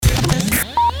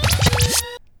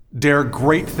Dare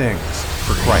great things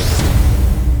for Christ.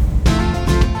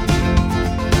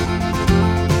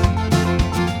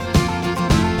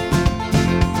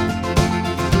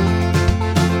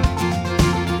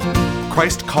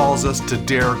 Christ calls us to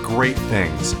dare great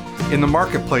things. In the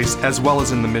marketplace, as well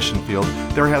as in the mission field,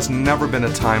 there has never been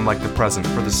a time like the present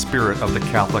for the spirit of the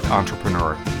Catholic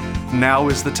entrepreneur. Now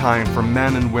is the time for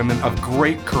men and women of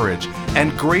great courage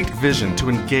and great vision to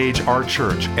engage our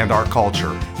church and our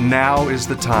culture. Now is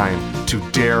the time to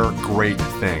dare great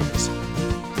things.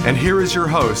 And here is your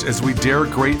host as we dare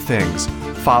great things,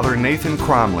 Father Nathan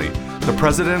Cromly, the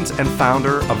president and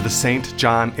founder of the St.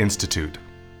 John Institute.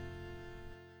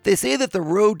 They say that the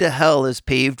road to hell is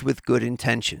paved with good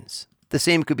intentions. The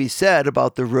same could be said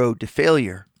about the road to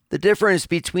failure. The difference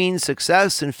between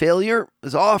success and failure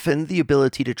is often the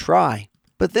ability to try.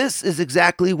 But this is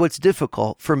exactly what's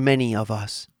difficult for many of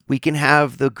us. We can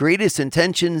have the greatest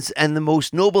intentions and the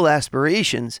most noble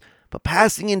aspirations, but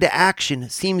passing into action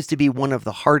seems to be one of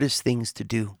the hardest things to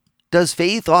do. Does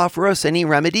faith offer us any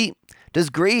remedy? Does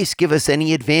grace give us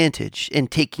any advantage in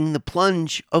taking the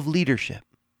plunge of leadership?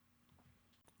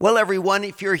 Well, everyone,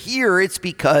 if you're here, it's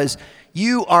because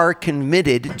you are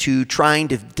committed to trying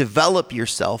to develop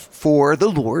yourself for the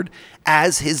Lord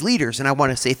as His leaders. And I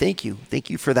want to say thank you. Thank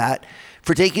you for that,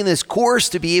 for taking this course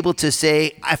to be able to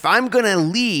say, if I'm going to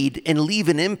lead and leave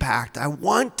an impact, I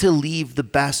want to leave the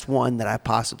best one that I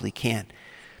possibly can.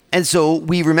 And so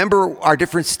we remember our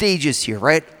different stages here,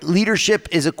 right? Leadership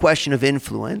is a question of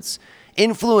influence.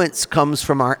 Influence comes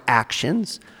from our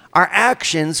actions. Our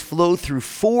actions flow through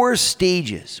 4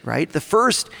 stages, right? The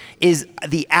first is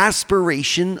the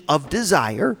aspiration of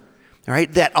desire,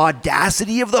 right? That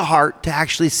audacity of the heart to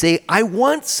actually say, I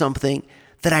want something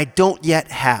that I don't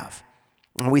yet have.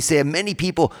 And we say many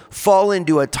people fall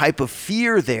into a type of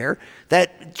fear there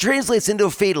that translates into a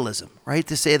fatalism, right?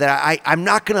 To say that I'm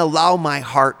not going to allow my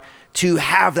heart to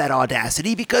have that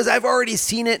audacity because I've already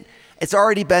seen it. It's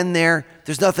already been there.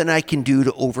 There's nothing I can do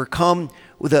to overcome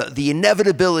the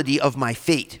inevitability of my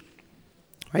fate,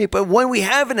 right? But when we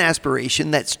have an aspiration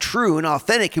that's true and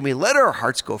authentic and we let our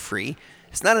hearts go free,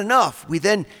 it's not enough. We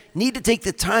then need to take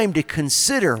the time to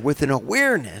consider with an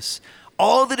awareness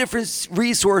all the different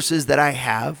resources that I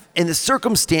have and the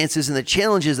circumstances and the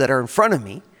challenges that are in front of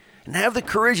me, and have the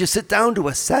courage to sit down to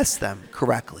assess them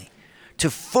correctly,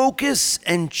 to focus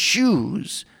and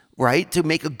choose, right? To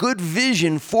make a good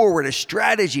vision forward, a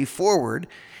strategy forward,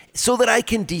 so that I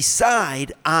can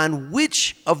decide on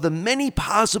which of the many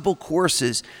possible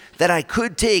courses that I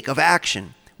could take of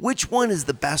action, which one is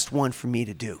the best one for me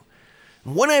to do.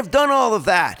 When I've done all of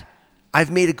that,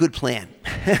 I've made a good plan,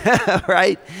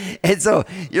 right? And so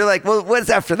you're like, well, what's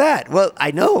after that? Well,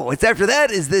 I know what's after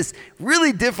that is this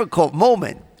really difficult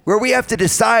moment where we have to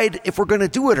decide if we're going to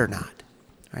do it or not,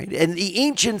 right? And the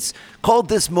ancients called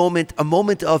this moment a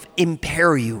moment of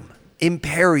imperium.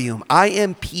 Imperium,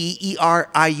 I-M-P-E-R-I-U-M.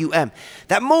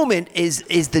 That moment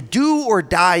is the do or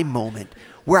die moment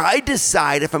where I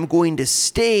decide if I'm going to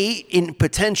stay in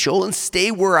potential and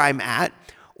stay where I'm at,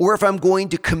 or if I'm going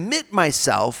to commit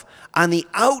myself on the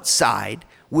outside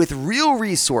with real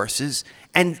resources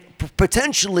and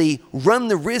potentially run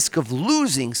the risk of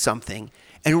losing something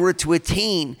in order to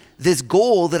attain this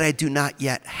goal that I do not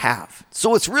yet have.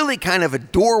 So it's really kind of a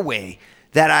doorway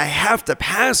that I have to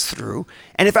pass through.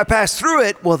 And if I pass through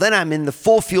it, well, then I'm in the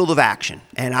full field of action.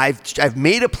 And I've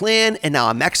made a plan, and now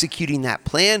I'm executing that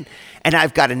plan. And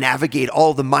I've got to navigate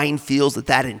all the minefields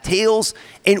that entails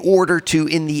in order to,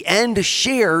 in the end,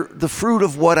 share the fruit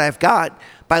of what I've got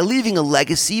by leaving a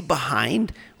legacy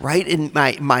behind, right? In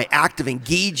my act of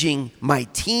engaging my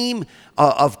team,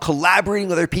 of collaborating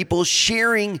with other people,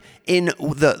 sharing in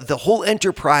the whole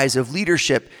enterprise of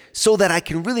leadership so that I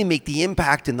can really make the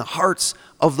impact in the hearts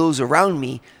of those around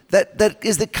me that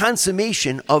is the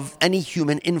consummation of any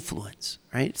human influence,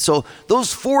 right? So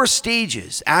those 4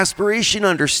 stages, aspiration,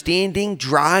 understanding,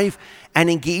 drive, and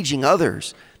engaging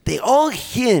others, they all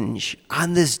hinge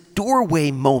on this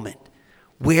doorway moment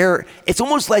where it's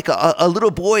almost like a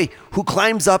little boy who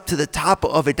climbs up to the top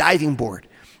of a diving board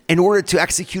in order to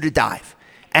execute a dive.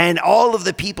 And all of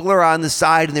the people are on the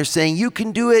side and they're saying, you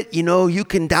can do it, you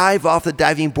can dive off the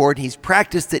diving board. And he's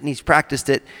practiced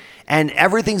it and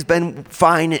everything's been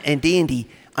fine and dandy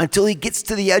until he gets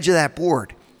to the edge of that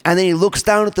board. And then he looks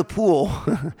down at the pool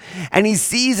and he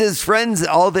sees his friends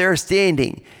all there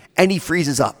standing and he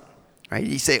freezes up, right?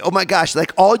 You say, oh my gosh,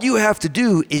 like all you have to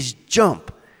do is jump.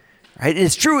 Right? And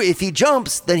it's true, if he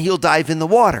jumps, then he'll dive in the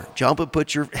water. Jump and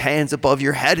put your hands above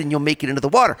your head and you'll make it into the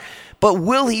water. But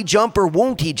will he jump or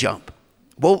won't he jump?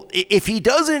 Well, if he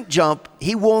doesn't jump,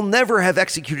 he will never have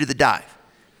executed the dive.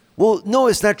 Well, no,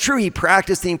 it's not true. He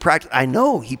practiced and he practiced. I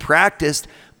know he practiced,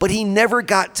 but he never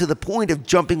got to the point of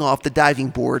jumping off the diving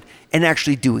board and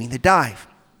actually doing the dive,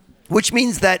 which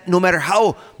means that no matter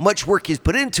how much work he's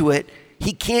put into it,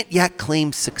 he can't yet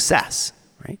claim success,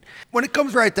 right? When it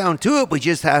comes right down to it, we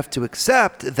just have to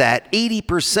accept that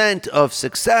 80% of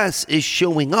success is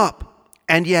showing up.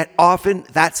 And yet often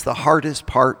that's the hardest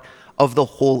part of the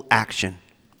whole action.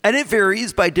 And it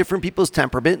varies by different people's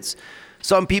temperaments.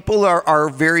 Some people are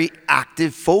very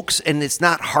active folks, and it's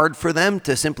not hard for them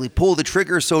to simply pull the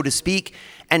trigger, so to speak,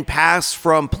 and pass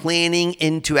from planning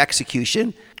into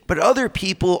execution. But other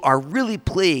people are really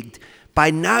plagued by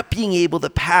not being able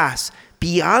to pass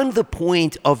beyond the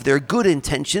point of their good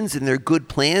intentions and their good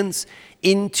plans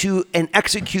into an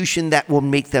execution that will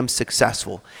make them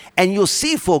successful. And you'll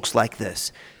see folks like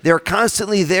this. They're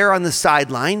constantly there on the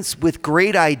sidelines with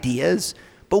great ideas,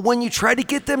 but when you try to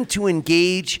get them to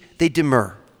engage, they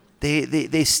demur.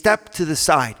 They step to the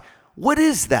side. What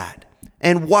is that?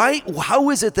 And why? How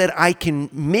is it that I can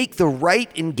make the right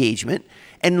engagement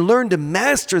and learn to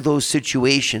master those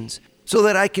situations so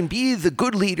that I can be the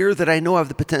good leader that I know I have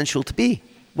the potential to be?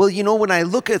 Well, when I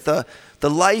look at the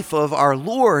life of our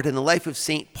Lord and the life of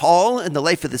St. Paul and the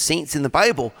life of the saints in the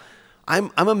Bible,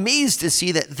 I'm amazed to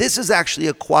see that this is actually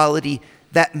a quality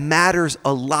that matters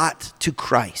a lot to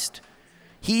Christ.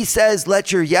 He says,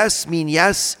 let your yes mean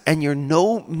yes and your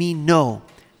no mean no.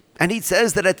 And he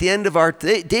says that at the end of our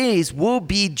days, we'll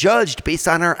be judged based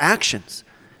on our actions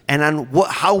and on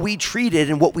how we treated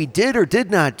and what we did or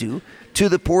did not do to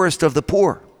the poorest of the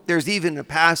poor. There's even a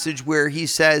passage where he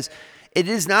says, it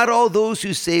is not all those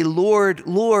who say, Lord,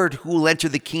 Lord, who will enter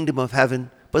the kingdom of heaven,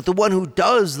 but the one who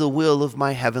does the will of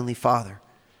my heavenly Father.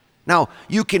 Now,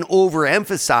 you can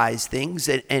overemphasize things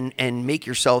and make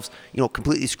yourselves,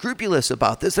 completely scrupulous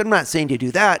about this. I'm not saying to do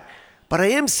that, but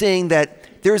I am saying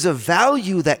that there's a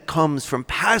value that comes from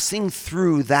passing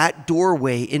through that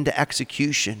doorway into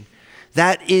execution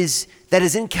that is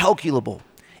incalculable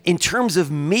in terms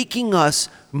of making us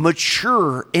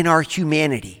mature in our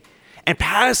humanity and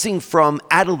passing from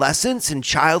adolescence and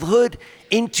childhood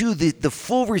into the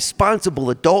full responsible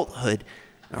adulthood.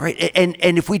 All right.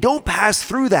 And if we don't pass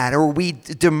through that, or we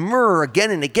demur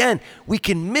again and again, we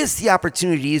can miss the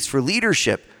opportunities for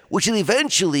leadership, which will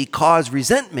eventually cause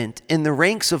resentment in the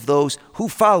ranks of those who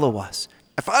follow us.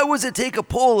 If I was to take a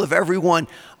poll of everyone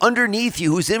underneath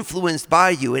you who's influenced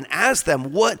by you and ask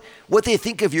them what they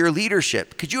think of your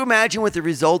leadership, could you imagine what the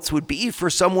results would be for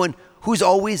someone who's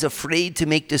always afraid to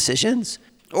make decisions?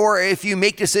 Or if you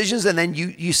make decisions and then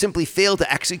you simply fail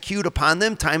to execute upon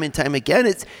them time and time again,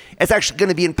 it's actually going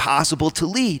to be impossible to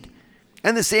lead.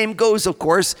 And the same goes, of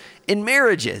course, in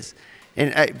marriages.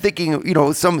 And I'm thinking,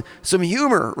 some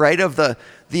humor, right, of the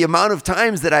amount of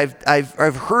times that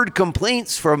I've heard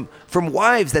complaints from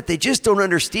wives that they just don't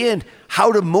understand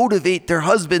how to motivate their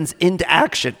husbands into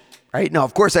action. Right? Now,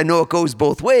 of course, I know it goes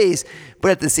both ways,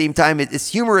 but at the same time, it's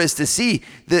humorous to see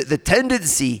the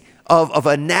tendency of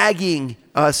a nagging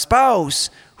spouse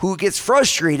who gets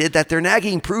frustrated that their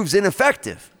nagging proves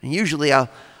ineffective. And usually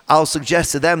I'll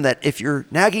suggest to them that if your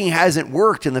nagging hasn't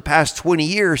worked in the past 20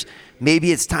 years,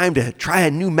 maybe it's time to try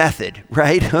a new method,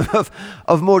 right,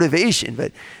 of motivation.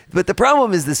 But the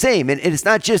problem is the same, and it's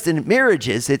not just in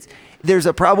marriages. There's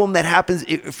a problem that happens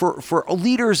for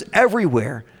leaders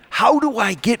everywhere. How do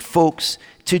I get folks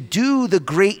to do the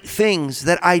great things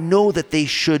that I know that they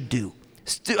should do?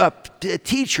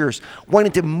 Teachers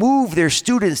wanting to move their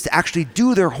students to actually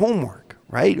do their homework,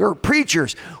 right? Or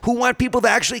preachers who want people to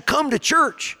actually come to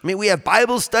church. I mean, we have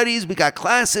Bible studies, we got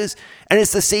classes, and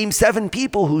it's the same 7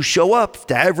 people who show up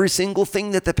to every single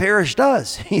thing that the parish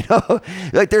does.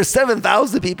 Like there's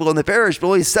 7,000 people in the parish, but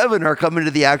only 7 are coming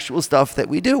to the actual stuff that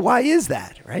we do. Why is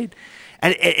that, right?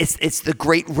 And it's the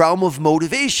great realm of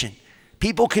motivation.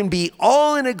 People can be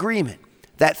all in agreement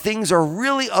that things are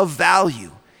really of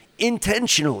value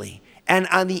intentionally and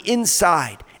on the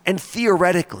inside and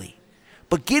theoretically.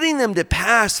 But getting them to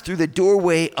pass through the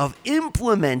doorway of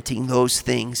implementing those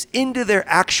things into their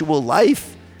actual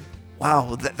life,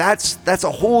 wow, that's a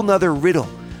whole nother riddle.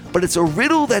 But it's a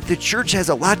riddle that the church has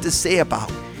a lot to say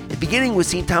about, beginning with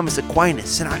St. Thomas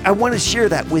Aquinas, and I want to share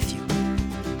that with you.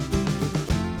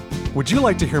 Would you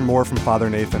like to hear more from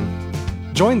Father Nathan?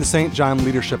 Join the St. John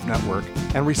Leadership Network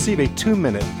and receive a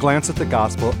 2-minute glance at the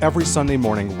gospel every Sunday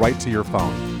morning right to your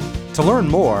phone. To learn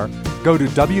more, go to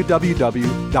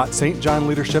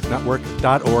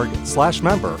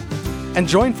www.stjohnleadershipnetwork.org/member and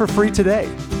join for free today.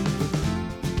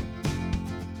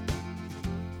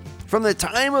 From the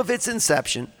time of its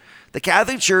inception, the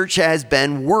Catholic Church has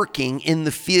been working in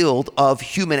the field of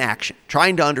human action,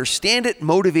 trying to understand it,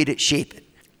 motivate it, shape it.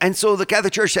 And so the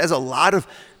Catholic Church has a lot of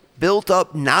built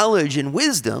up knowledge and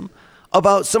wisdom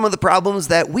about some of the problems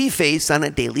that we face on a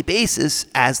daily basis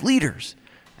as leaders.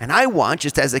 And I want,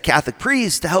 just as a Catholic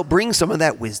priest, to help bring some of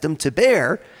that wisdom to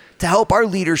bear to help our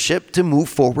leadership to move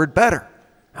forward better.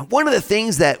 And one of the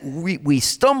things that we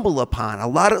stumble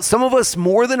upon, some of us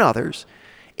more than others,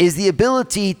 is the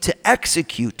ability to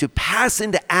execute, to pass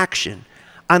into action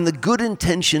on the good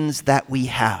intentions that we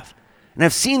have. And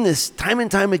I've seen this time and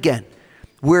time again,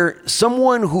 where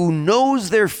someone who knows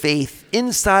their faith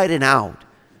inside and out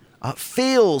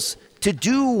fails to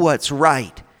do what's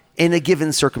right in a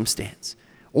given circumstance,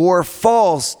 or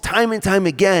falls time and time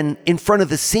again in front of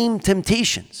the same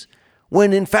temptations,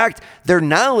 when in fact their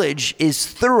knowledge is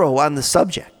thorough on the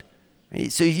subject.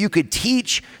 Right? So you could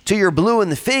teach till you're blue in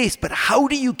the face, but how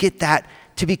do you get that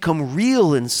to become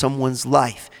real in someone's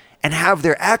life and have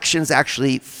their actions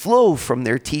actually flow from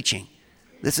their teaching?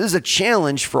 This is a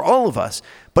challenge for all of us,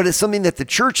 but it's something that the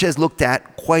church has looked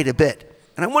at quite a bit.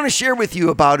 And I want to share with you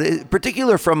about it, in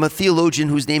particular from a theologian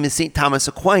whose name is St. Thomas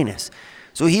Aquinas.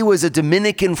 So he was a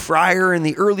Dominican friar in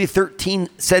the early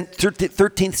 13th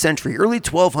century, early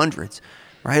 1200s,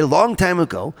 right, a long time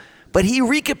ago. But he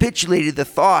recapitulated the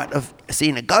thought of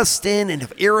St. Augustine and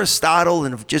of Aristotle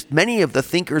and of just many of the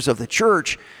thinkers of the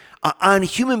church on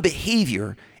human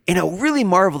behavior in a really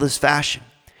marvelous fashion.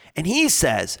 And he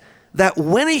says that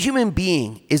when a human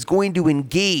being is going to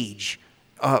engage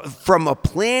from a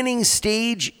planning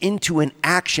stage into an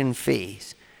action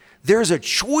phase, there's a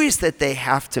choice that they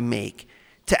have to make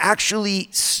to actually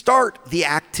start the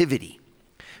activity.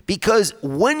 Because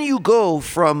when you go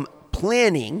from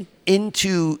planning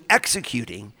into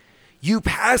executing, you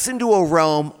pass into a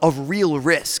realm of real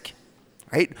risk,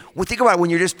 right? Well, think about it, when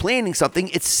you're just planning something,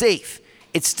 it's safe.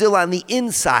 It's still on the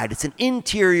inside. It's an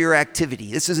interior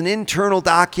activity. This is an internal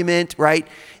document, right?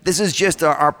 This is just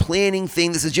our planning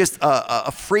thing. This is just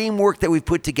a framework that we've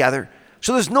put together.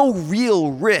 So there's no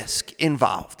real risk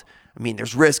involved. I mean,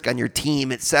 there's risk on your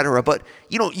team, et cetera, but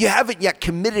you haven't yet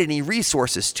committed any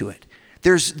resources to it.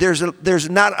 There's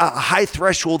not a high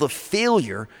threshold of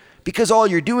failure because all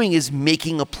you're doing is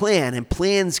making a plan, and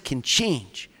plans can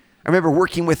change. I remember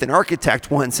working with an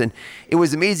architect once, and it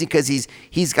was amazing because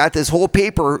he's got this whole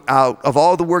paper out of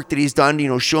all the work that he's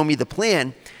done, show me the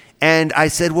plan. And I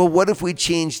said, well, what if we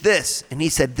change this? And he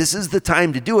said, this is the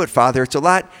time to do it, Father. It's a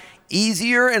lot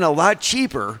easier and a lot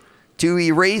cheaper to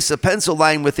erase a pencil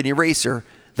line with an eraser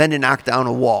than to knock down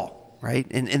a wall, right?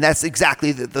 And that's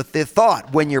exactly the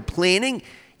thought. When you're planning,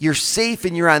 you're safe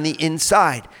and you're on the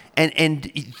inside, and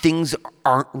things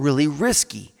aren't really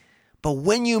risky. But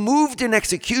when you move to an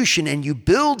execution and you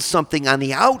build something on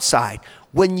the outside,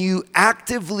 when you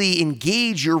actively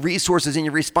engage your resources and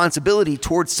your responsibility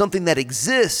towards something that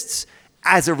exists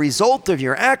as a result of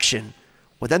your action,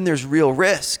 well, then there's real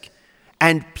risk.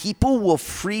 And people will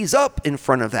freeze up in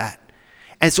front of that.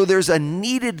 And so there's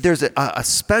a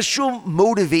special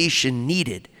motivation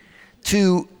needed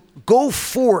to go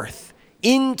forth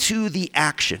into the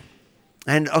action.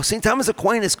 And St. Thomas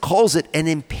Aquinas calls it an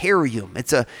imperium.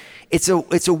 It's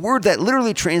a word that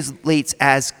literally translates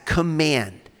as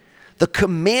command. The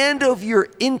command of your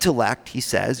intellect, he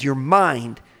says, your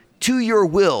mind, to your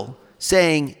will,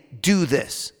 saying, do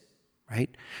this, right?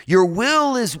 Your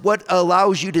will is what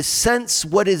allows you to sense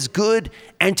what is good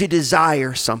and to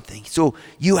desire something. So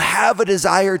you have a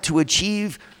desire to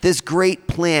achieve this great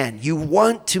plan. You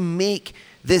want to make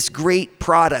this great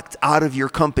product out of your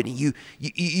company.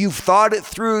 You've thought it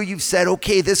through. You've said,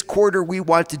 okay, this quarter we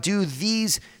want to do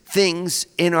these things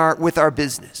with our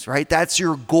business, right? That's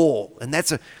your goal. And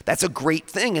that's a great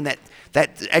thing. And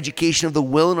that education of the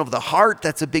will and of the heart,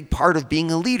 that's a big part of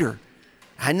being a leader.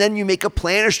 And then you make a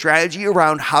plan or strategy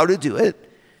around how to do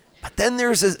it. But then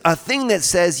there's a thing that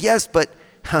says, yes, but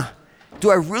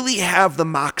do I really have the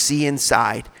moxie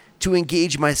inside to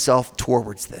engage myself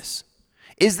towards this?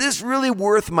 Is this really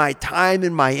worth my time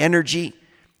and my energy?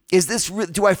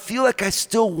 Do I feel like I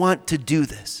still want to do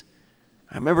this?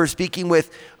 I remember speaking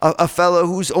with a fellow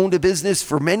who's owned a business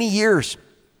for many years,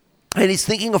 and he's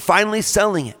thinking of finally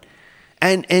selling it.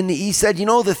 And he said,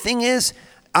 the thing is,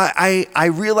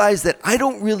 I realize that I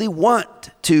don't really want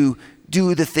to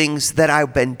do the things that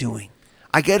I've been doing.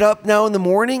 I get up now in the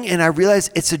morning and I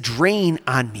realize it's a drain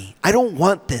on me. I don't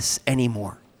want this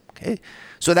anymore. Okay.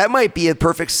 So that might be a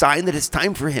perfect sign that it's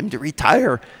time for him to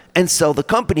retire and sell the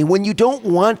company. When you don't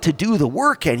want to do the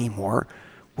work anymore,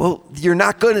 well, you're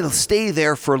not going to stay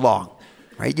there for long,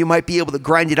 right? You might be able to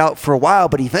grind it out for a while,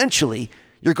 but eventually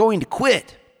you're going to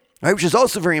quit, right? Which is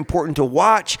also very important to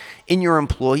watch in your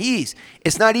employees.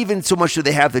 It's not even so much do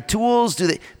they have the tools,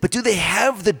 but do they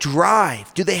have the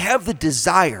drive? Do they have the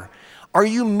desire? Are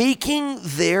you making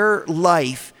their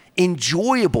life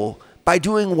enjoyable by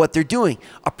doing what they're doing?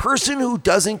 A person who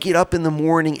doesn't get up in the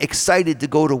morning excited to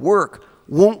go to work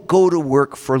won't go to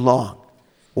work for long.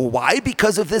 Well, why?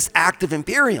 Because of this active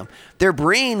imperium. Their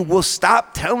brain will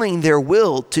stop telling their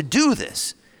will to do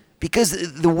this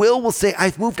because the will will say,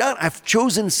 I've moved on. I've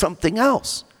chosen something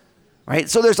else, right?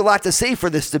 So there's a lot to say for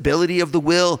the stability of the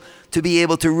will, to be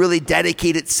able to really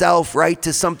dedicate itself, right,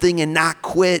 to something and not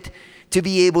quit, to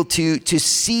be able to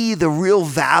see the real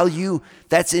value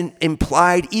that's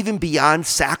implied even beyond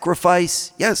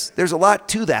sacrifice. Yes, there's a lot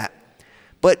to that.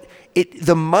 But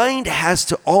the mind has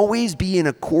to always be in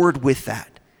accord with that.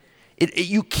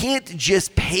 You can't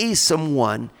just pay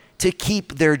someone to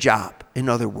keep their job, in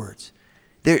other words.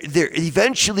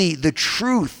 Eventually, the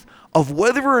truth of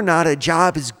whether or not a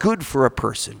job is good for a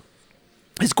person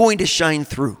is going to shine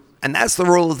through. And that's the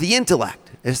role of the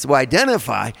intellect, is to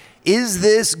identify, is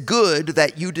this good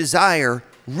that you desire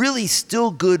really still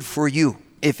good for you?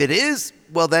 If it is,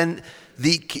 well then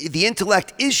the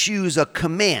intellect issues a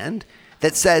command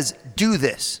that says, do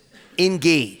this,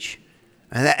 engage.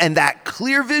 And that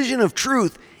clear vision of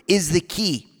truth is the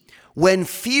key. When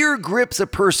fear grips a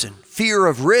person, fear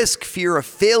of risk, fear of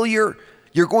failure,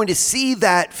 you're going to see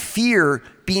that fear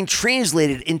being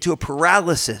translated into a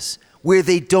paralysis where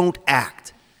they don't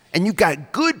act. And you've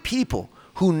got good people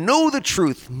who know the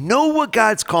truth, know what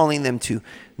God's calling them to,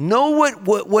 know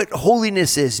what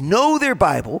holiness is, know their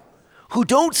Bible, who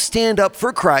don't stand up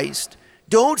for Christ,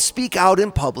 don't speak out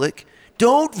in public,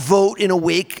 don't vote in a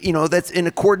way, that's in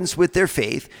accordance with their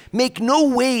faith, make no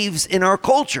waves in our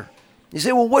culture. You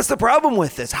say, well, what's the problem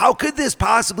with this? How could this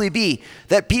possibly be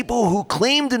that people who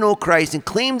claim to know Christ and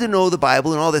claim to know the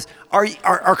Bible and all this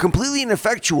are completely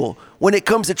ineffectual when it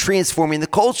comes to transforming the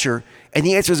culture? And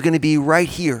the answer is going to be right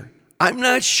here. I'm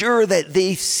not sure that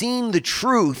they've seen the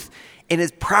truth in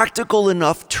its practical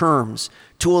enough terms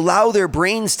to allow their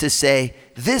brains to say,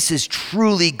 this is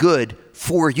truly good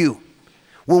for you.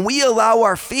 When we allow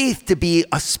our faith to be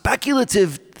a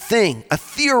speculative thing, a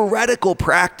theoretical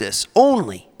practice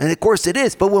only, and of course it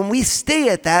is, but when we stay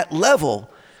at that level,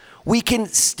 we can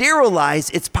sterilize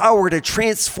its power to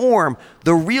transform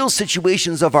the real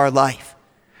situations of our life.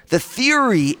 The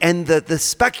theory and the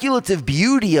speculative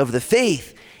beauty of the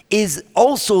faith is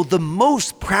also the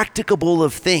most practicable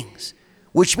of things,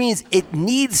 which means it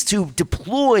needs to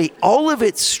deploy all of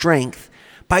its strength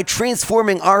by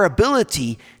transforming our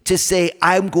ability to say,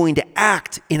 I'm going to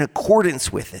act in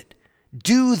accordance with it.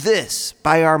 Do this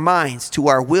by our minds to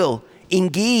our will.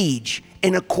 Engage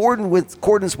in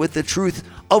accordance with the truth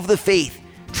of the faith.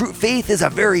 Faith is a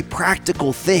very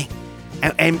practical thing.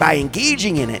 And by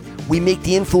engaging in it, we make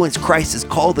the influence Christ has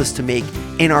called us to make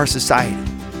in our society.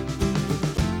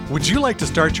 Would you like to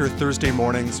start your Thursday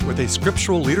mornings with a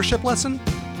scriptural leadership lesson?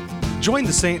 Join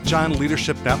the St. John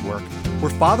Leadership Network,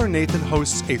 where Father Nathan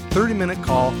hosts a 30-minute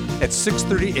call at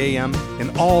 6:30 a.m.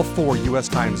 in all 4 U.S.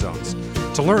 time zones.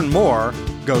 To learn more,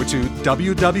 go to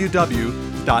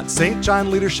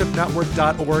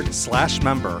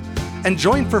www.stjohnleadershipnetwork.org/member and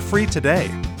join for free today.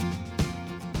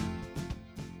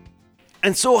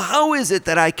 And so how is it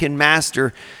that I can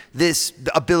master this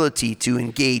ability to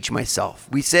engage myself?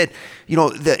 We said,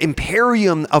 the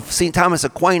imperium of St. Thomas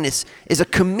Aquinas is a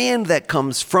command that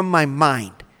comes from my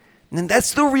mind. And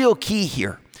that's the real key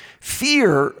here.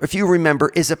 Fear, if you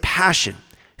remember, is a passion.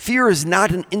 Fear is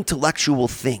not an intellectual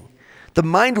thing. The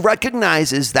mind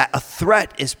recognizes that a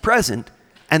threat is present,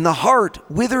 and the heart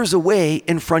withers away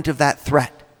in front of that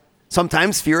threat.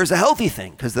 Sometimes fear is a healthy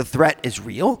thing because the threat is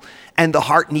real, and the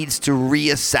heart needs to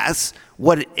reassess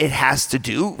what it has to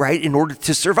do, right, in order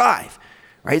to survive,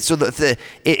 right? So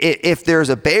if there's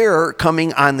a bear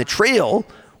coming on the trail,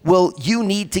 well, you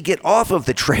need to get off of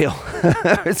the trail.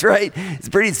 That's right. It's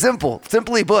pretty simple.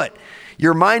 Simply put,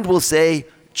 your mind will say,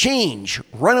 change,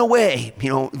 run away,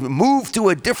 move to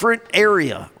a different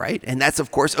area, right? And that's,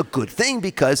 of course, a good thing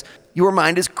because your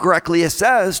mind has correctly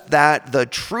assessed that the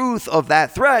truth of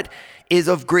that threat is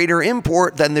of greater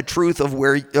import than the truth of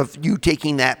you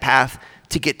taking that path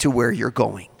to get to where you're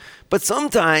going. But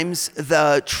sometimes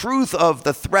the truth of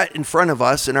the threat in front of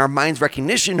us and our mind's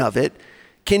recognition of it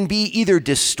can be either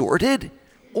distorted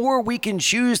or we can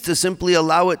choose to simply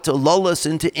allow it to lull us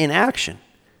into inaction.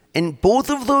 In both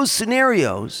of those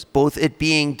scenarios, both it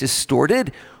being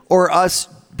distorted or us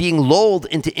being lulled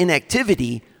into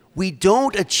inactivity, we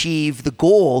don't achieve the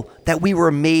goal that we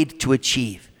were made to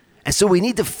achieve. And so we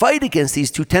need to fight against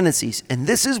these two tendencies. And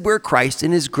this is where Christ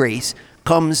in his grace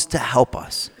comes to help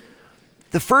us.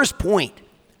 The first point,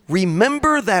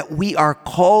 remember that we are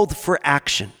called for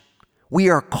action. We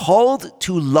are called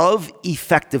to love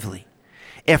effectively.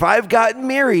 If I've gotten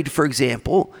married, for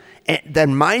example,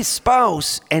 then my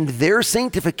spouse and their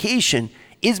sanctification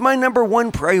is my number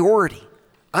one priority.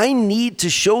 I need to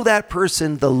show that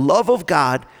person the love of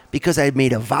God because I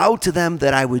made a vow to them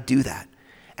that I would do that.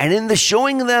 And in the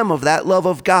showing them of that love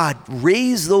of God,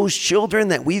 raise those children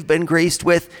that we've been graced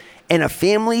with in a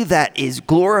family that is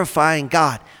glorifying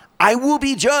God. I will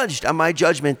be judged on my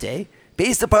judgment day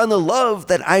based upon the love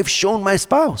that I've shown my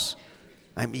spouse.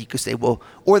 I mean, you could say, well,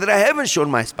 or that I haven't shown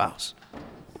my spouse.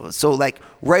 So like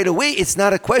right away, it's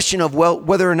not a question of, well,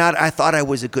 whether or not I thought I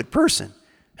was a good person.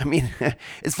 I mean,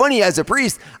 it's funny, as a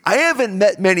priest, I haven't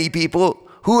met many people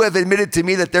who have admitted to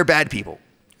me that they're bad people.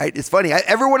 Right? It's funny.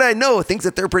 Everyone I know thinks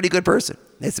that they're a pretty good person.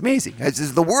 It's amazing.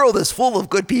 The world is full of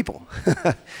good people.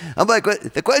 I'm like,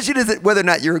 the question isn't whether or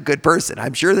not you're a good person.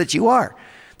 I'm sure that you are.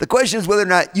 The question is whether or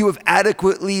not you have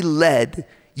adequately led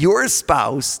your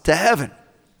spouse to heaven,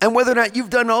 and whether or not you've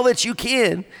done all that you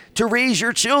can to raise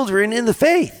your children in the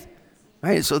faith.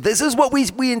 Right? So this is what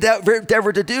we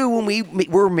endeavor to do when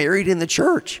we're married in the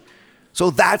church.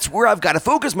 So that's where I've got to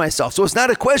focus myself. So it's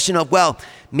not a question of, well,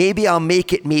 maybe I'll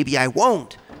make it, maybe I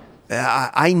won't.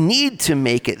 I need to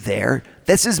make it there.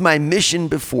 This is my mission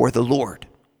before the Lord.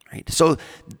 Right? So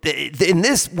in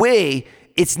this way,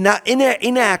 it's not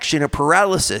inaction or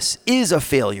paralysis is a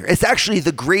failure. It's actually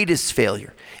the greatest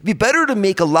failure. It'd be better to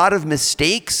make a lot of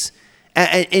mistakes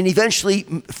and eventually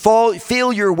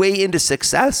fail your way into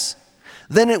success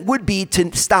than it would be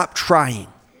to stop trying.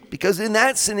 Because in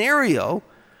that scenario,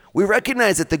 we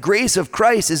recognize that the grace of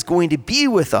Christ is going to be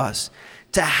with us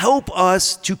to help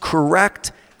us to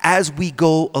correct as we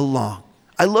go along.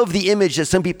 I love the image that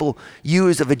some people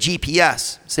use of a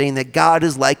GPS, saying that God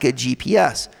is like a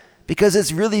GPS, because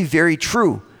it's really very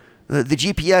true. The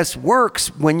GPS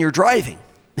works when you're driving.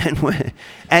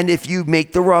 And if you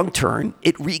make the wrong turn,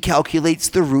 it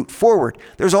recalculates the route forward.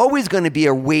 There's always going to be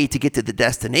a way to get to the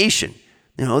destination.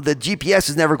 You know, the GPS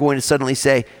is never going to suddenly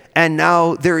say, and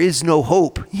now there is no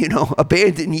hope,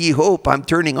 abandon ye hope, I'm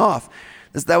turning off.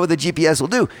 That's not what the GPS will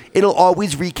do. It'll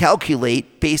always recalculate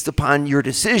based upon your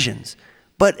decisions.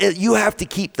 But you have to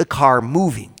keep the car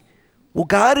moving. Well,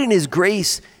 God in his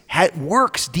grace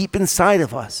works deep inside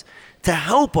of us to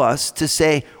help us to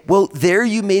say, well, there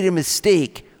you made a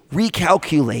mistake,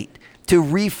 recalculate, to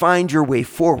re-find your way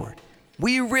forward.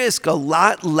 We risk a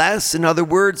lot less, in other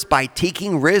words, by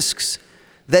taking risks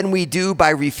than we do by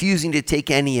refusing to take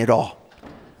any at all.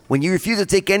 When you refuse to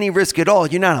take any risk at all,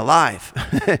 you're not alive.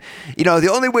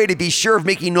 The only way to be sure of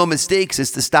making no mistakes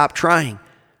is to stop trying.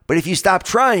 But if you stop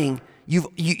trying,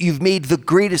 you've made the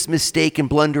greatest mistake and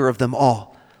blunder of them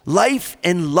all. Life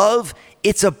and love,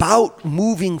 it's about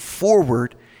moving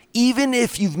forward. Even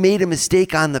if you've made a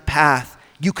mistake on the path,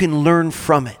 you can learn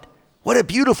from it. What a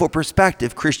beautiful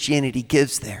perspective Christianity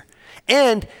gives there.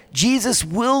 And Jesus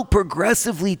will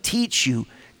progressively teach you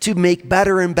to make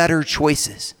better and better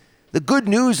choices. The good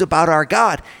news about our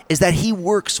God is that he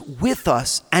works with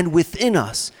us and within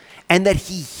us, and that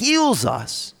he heals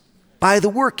us by the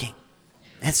working.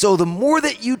 And so the more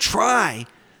that you try,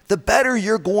 the better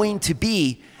you're going to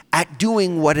be at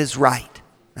doing what is right.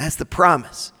 That's the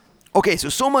promise. Okay,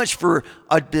 so much for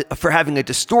having a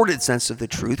distorted sense of the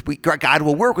truth. God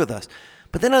will work with us.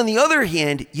 But then on the other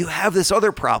hand, you have this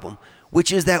other problem,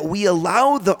 which is that we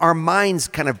allow our minds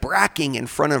kind of bracking in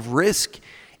front of risk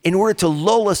in order to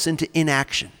lull us into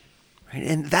inaction. Right?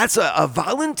 And that's a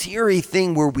voluntary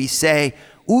thing where we say,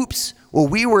 oops, well,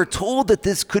 we were told that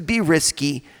this could be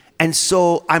risky, and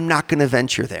so I'm not going to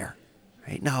venture there.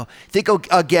 Right? Now, think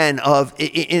again of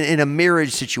in a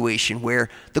marriage situation where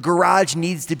the garage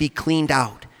needs to be cleaned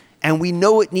out. And we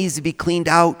know it needs to be cleaned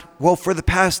out, well, for the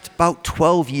past about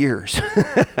 12 years.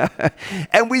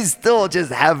 And we still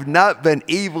just have not been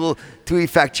able to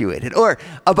effectuate it. Or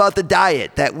about the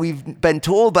diet that we've been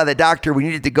told by the doctor we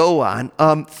needed to go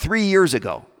on 3 years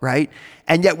ago, right?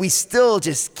 And yet we still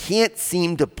just can't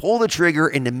seem to pull the trigger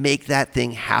and to make that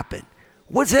thing happen.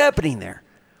 What's happening there?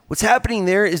 What's happening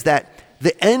there is that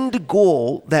the end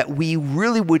goal that we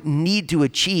really would need to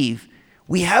achieve,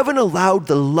 we haven't allowed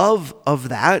the love of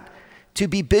that to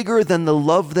be bigger than the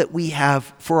love that we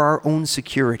have for our own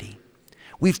security.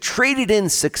 We've traded in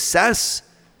success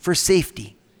for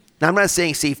safety. Now, I'm not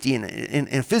saying safety in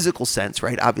a physical sense,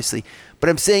 right, obviously, but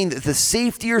I'm saying that the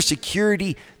safety or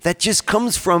security that just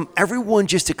comes from everyone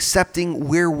just accepting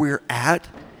where we're at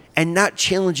and not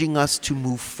challenging us to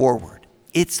move forward.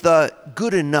 It's the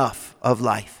good enough of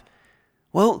life.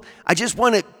 Well, I just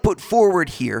want to put forward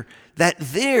here that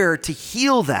there to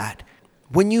heal that,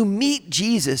 when you meet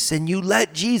Jesus and you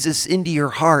let Jesus into your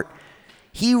heart,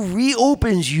 he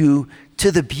reopens you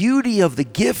to the beauty of the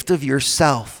gift of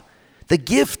yourself, the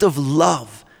gift of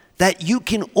love that you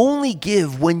can only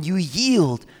give when you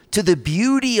yield to the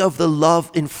beauty of the love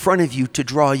in front of you to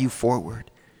draw you forward.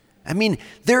 I mean,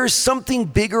 there's something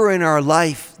bigger in our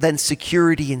life than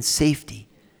security and safety.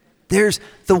 There's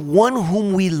the one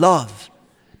whom we love.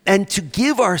 And to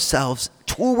give ourselves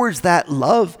towards that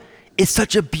love is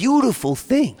such a beautiful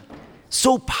thing.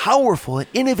 So powerful and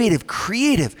innovative,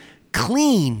 creative,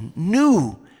 clean,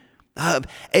 new.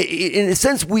 In a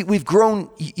sense, we've grown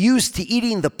used to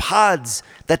eating the pods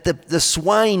that the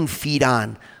swine feed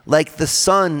on, like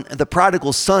the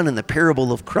prodigal son in the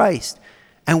parable of Christ.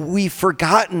 And we've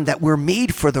forgotten that we're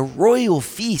made for the royal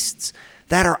feasts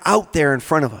that are out there in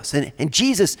front of us. And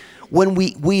Jesus, when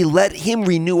we let him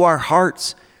renew our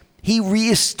hearts, he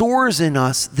restores in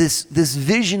us this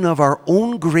vision of our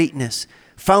own greatness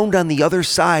found on the other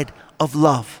side of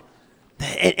love.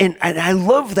 And I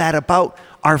love that about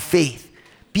our faith.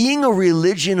 Being a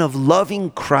religion of loving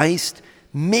Christ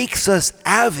makes us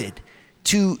avid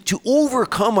to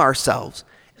overcome ourselves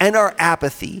and our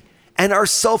apathy and our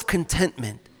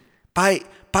self-contentment by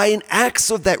an acts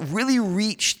of that really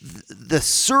reach the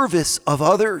service of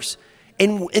others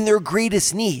in their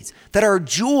greatest needs. That our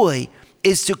joy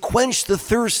is to quench the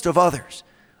thirst of others.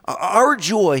 Our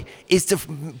joy is to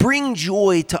bring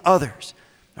joy to others.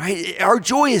 Right? Our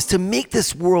joy is to make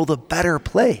this world a better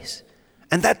place.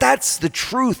 And that's the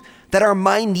truth that our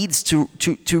mind needs to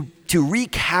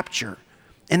recapture.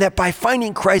 And that by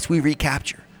finding Christ, we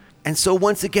recapture. And so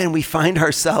once again, we find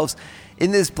ourselves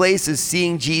in this place of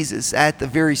seeing Jesus at the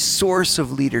very source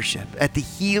of leadership, at the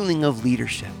healing of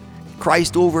leadership.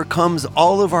 Christ overcomes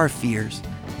all of our fears.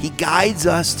 He guides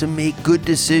us to make good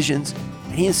decisions,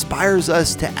 and he inspires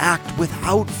us to act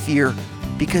without fear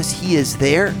because he is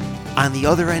there on the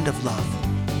other end of love.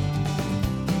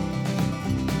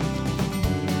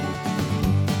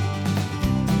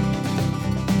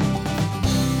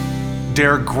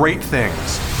 Dare great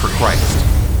things for Christ.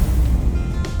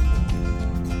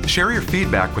 Share your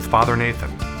feedback with Father Nathan.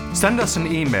 Send us an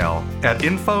email at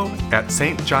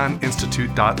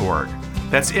info@stjohninstitute.org.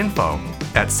 That's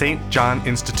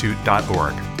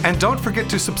info@stjohninstitute.org. And don't forget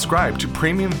to subscribe to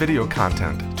premium video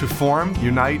content to form,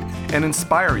 unite, and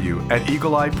inspire you at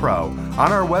Eagle Eye Pro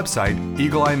on our website,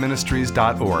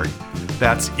 eagleeyeministries.org.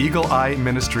 That's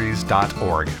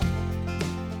eagleeyeministries.org.